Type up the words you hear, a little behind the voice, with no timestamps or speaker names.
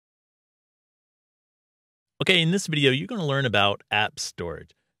Okay, in this video, you're going to learn about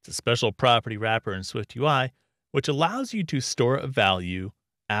AppStorage. It's a special property wrapper in SwiftUI, which allows you to store a value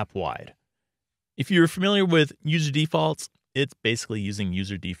app-wide. If you're familiar with user defaults, it's basically using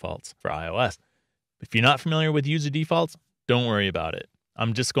user defaults for iOS. If you're not familiar with user defaults, don't worry about it.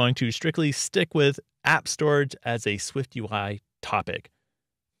 I'm just going to strictly stick with AppStorage as a SwiftUI topic.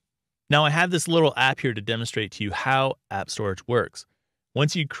 Now, I have this little app here to demonstrate to you how AppStorage works.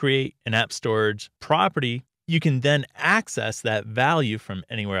 Once you create an AppStorage property, you can then access that value from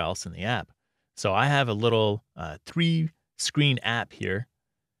anywhere else in the app. So I have a little 3-screen app here,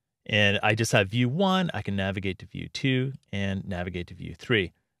 and I just have view 1. I can navigate to view 2 and navigate to view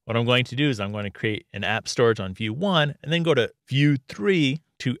 3. What I'm going to do is I'm going to create an AppStorage on view 1 and then go to view 3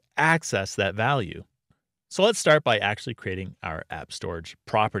 to access that value. So let's start by actually creating our AppStorage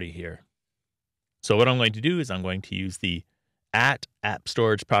property here. So what I'm going to do is I'm going to use the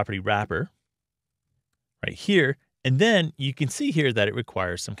 @AppStorage property wrapper right here. And then you can see here that it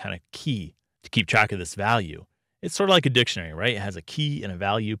requires some kind of key to keep track of this value. It's sort of like a dictionary, right? It has a key and a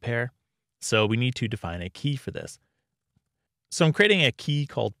value pair. So we need to define a key for this. So I'm creating a key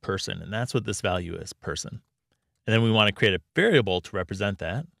called person, and that's what this value is, person. And then we want to create a variable to represent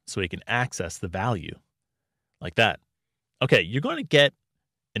that so we can access the value like that. Okay, you're going to get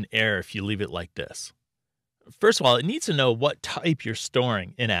an error if you leave it like this. First of all, it needs to know what type you're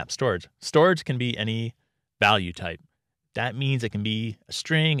storing in AppStorage. Storage can be any value type. That means it can be a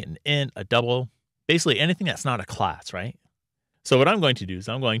string, an int, a double, basically anything that's not a class, right? So what I'm going to do is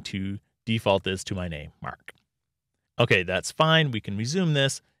I'm going to default this to my name, Mark. Okay, that's fine. We can resume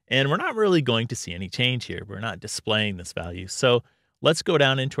this, and we're not really going to see any change here. We're not displaying this value. So let's go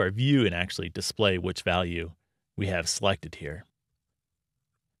down into our view and actually display which value we have selected here.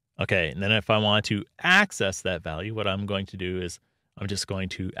 Okay, and then if I want to access that value, what I'm going to do is I'm just going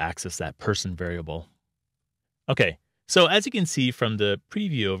to access that person variable. Okay, so as you can see from the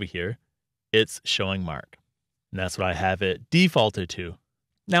preview over here, it's showing Mark. And that's what I have it defaulted to.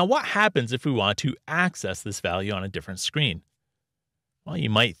 Now, what happens if we want to access this value on a different screen? Well, you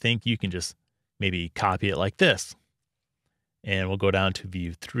might think you can just maybe copy it like this. And we'll go down to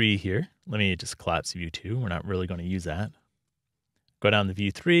view 3 here. Let me just collapse view 2. We're not really going to use that. Go down to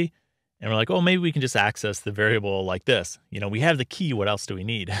view 3, and we're like, oh, maybe we can just access the variable like this. You know, we have the key. What else do we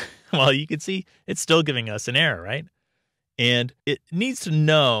need? Well, you can see it's still giving us an error, right? And it needs to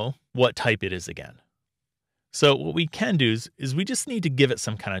know what type it is again. So what we can do is we just need to give it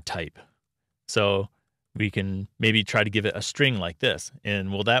some kind of type. So we can maybe try to give it a string like this.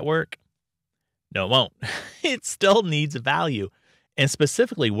 And will that work? No, it won't. It still needs a value. And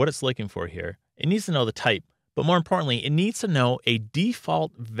specifically what it's looking for here, it needs to know the type. But more importantly, it needs to know a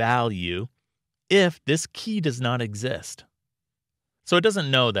default value if this key does not exist. So it doesn't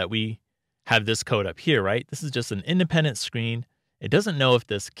know that we have this code up here, right? This is just an independent screen. It doesn't know if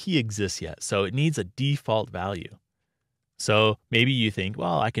this key exists yet. So it needs a default value. So maybe you think,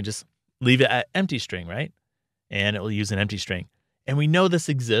 well, I can just leave it at empty string, right? And it will use an empty string. And we know this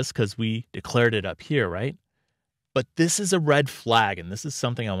exists because we declared it up here, right? But this is a red flag, and this is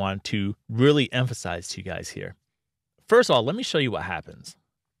something I want to really emphasize to you guys here. First of all, let me show you what happens.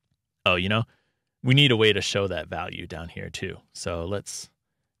 Oh, you know, we need a way to show that value down here too. So let's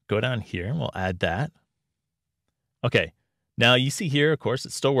go down here, and we'll add that. Okay, now you see here, of course,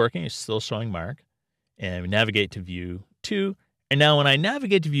 it's still working. It's still showing Mark. And we navigate to view 2. And now when I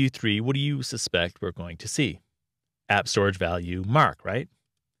navigate to view 3, what do you suspect we're going to see? AppStorage value Mark, right?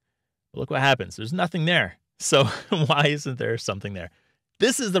 Well, look what happens. There's nothing there. So why isn't there something there?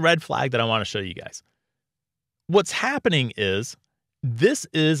 This is the red flag that I want to show you guys. What's happening is this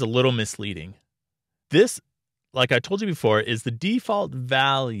is a little misleading. This, like I told you before, is the default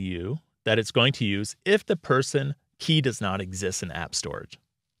value that it's going to use if the person key does not exist in AppStorage.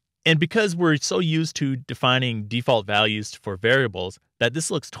 And because we're so used to defining default values for variables that this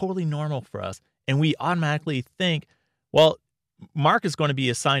looks totally normal for us, and we automatically think, well, Mark is going to be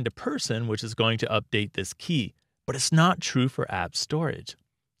assigned a person, which is going to update this key. But it's not true for AppStorage.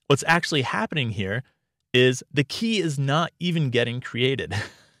 What's actually happening here is the key is not even getting created.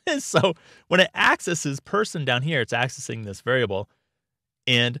 So when it accesses person down here, it's accessing this variable,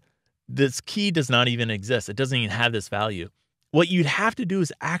 and this key does not even exist. It doesn't even have this value. What you'd have to do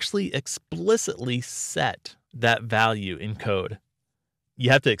is actually explicitly set that value in code. You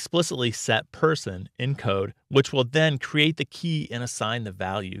have to explicitly set person in code, which will then create the key and assign the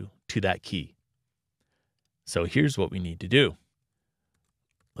value to that key. So here's what we need to do.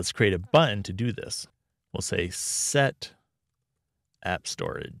 Let's create a button to do this. We'll say set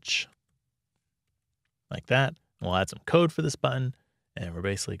AppStorage like that. We'll add some code for this button, and we're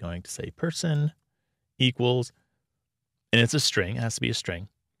basically going to say person equals, and it's a string, it has to be a string,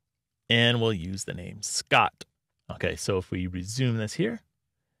 and we'll use the name Scott. Okay, so if we resume this here,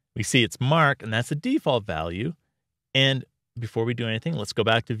 we see it's Mark, and that's the default value. And before we do anything, let's go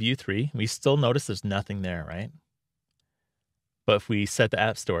back to view 3. We still notice there's nothing there, right? But if we set the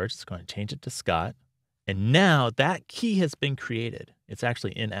app storage, it's going to change it to Scott. And now that key has been created. It's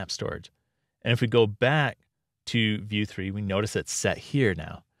actually in app storage. And if we go back to view 3, we notice it's set here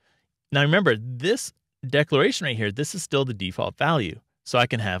now. Now remember, this declaration right here, this is still the default value. So I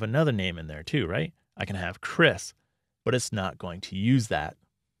can have another name in there too, right? I can have Chris, but it's not going to use that.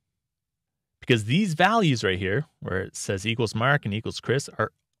 Because these values right here, where it says equals Mark and equals Chris,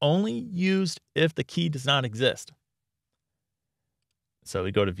 are only used if the key does not exist. So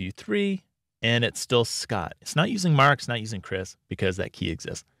we go to view 3, and it's still Scott. It's not using Mark, it's not using Chris, because that key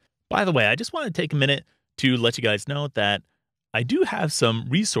exists. By the way, I just want to take a minute to let you guys know that I do have some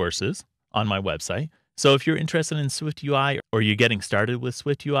resources on my website. So if you're interested in SwiftUI or you're getting started with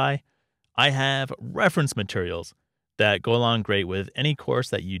SwiftUI, I have reference materials that go along great with any course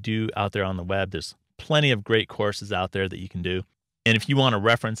that you do out there on the web. There's plenty of great courses out there that you can do. And if you want a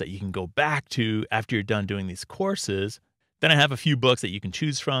reference that you can go back to after you're done doing these courses, then I have a few books that you can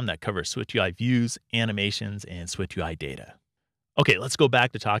choose from that cover SwiftUI views, animations, and SwiftUI data. Okay, let's go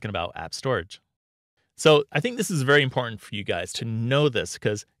back to talking about app storage. So I think this is very important for you guys to know this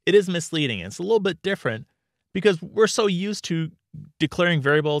because it is misleading. And it's a little bit different because we're so used to declaring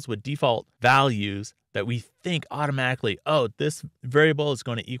variables with default values that we think automatically, oh, this variable is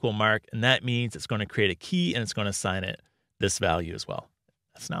going to equal Mark, and that means it's going to create a key and it's going to assign it this value as well.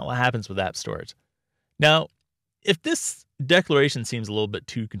 That's not what happens with app storage. Now, if this declaration seems a little bit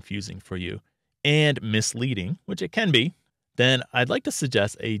too confusing for you and misleading, which it can be, then I'd like to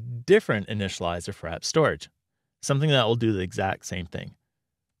suggest a different initializer for app storage, something that will do the exact same thing.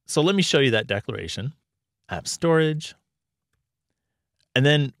 So let me show you that declaration, app storage. And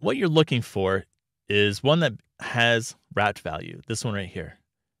then what you're looking for is one that has wrapped value, this one right here.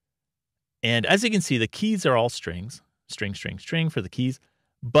 And as you can see, the keys are all strings, string, string, string for the keys,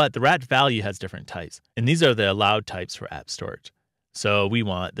 but the wrapped value has different types. And these are the allowed types for app storage. So we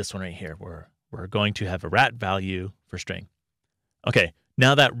want this one right here, where we're going to have a wrapped value for string. Okay,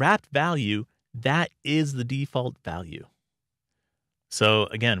 now that wrapped value, that is the default value. So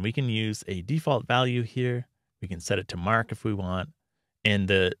again, we can use a default value here. We can set it to Mark if we want, and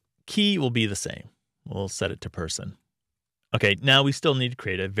the key will be the same. We'll set it to person. Okay, now we still need to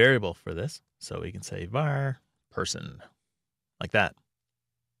create a variable for this. So we can say var person, like that.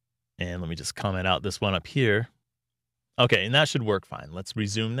 And let me just comment out this one up here. Okay, and that should work fine. Let's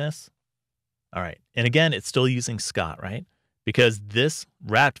resume this. All right, and again, it's still using Scott, right? Because this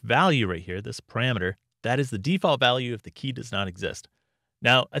wrapped value right here, this parameter, that is the default value if the key does not exist.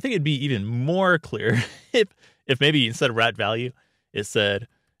 Now, I think it'd be even more clear if maybe instead of wrapped value, it said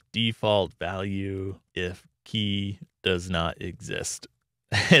default value if key does not exist.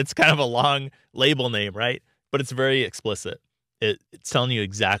 It's kind of a long label name, right? But it's very explicit. It's telling you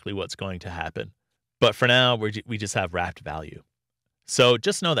exactly what's going to happen. But for now, we just have wrapped value. So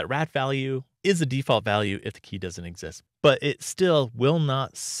just know that wrapped value is the default value if the key doesn't exist. But it still will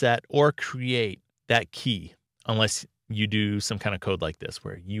not set or create that key unless you do some kind of code like this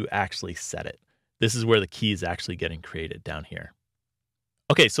where you actually set it. This is where the key is actually getting created down here.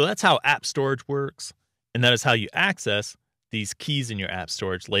 Okay, so that's how app storage works. And that is how you access these keys in your app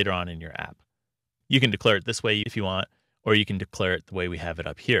storage later on in your app. You can declare it this way if you want, or you can declare it the way we have it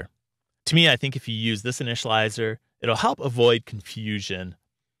up here. To me, I think if you use this initializer, it'll help avoid confusion,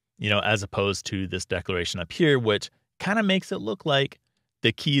 as opposed to this declaration up here, which kind of makes it look like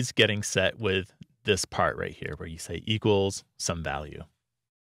the key is getting set with this part right here where you say equals some value.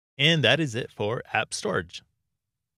 And that is it for app storage.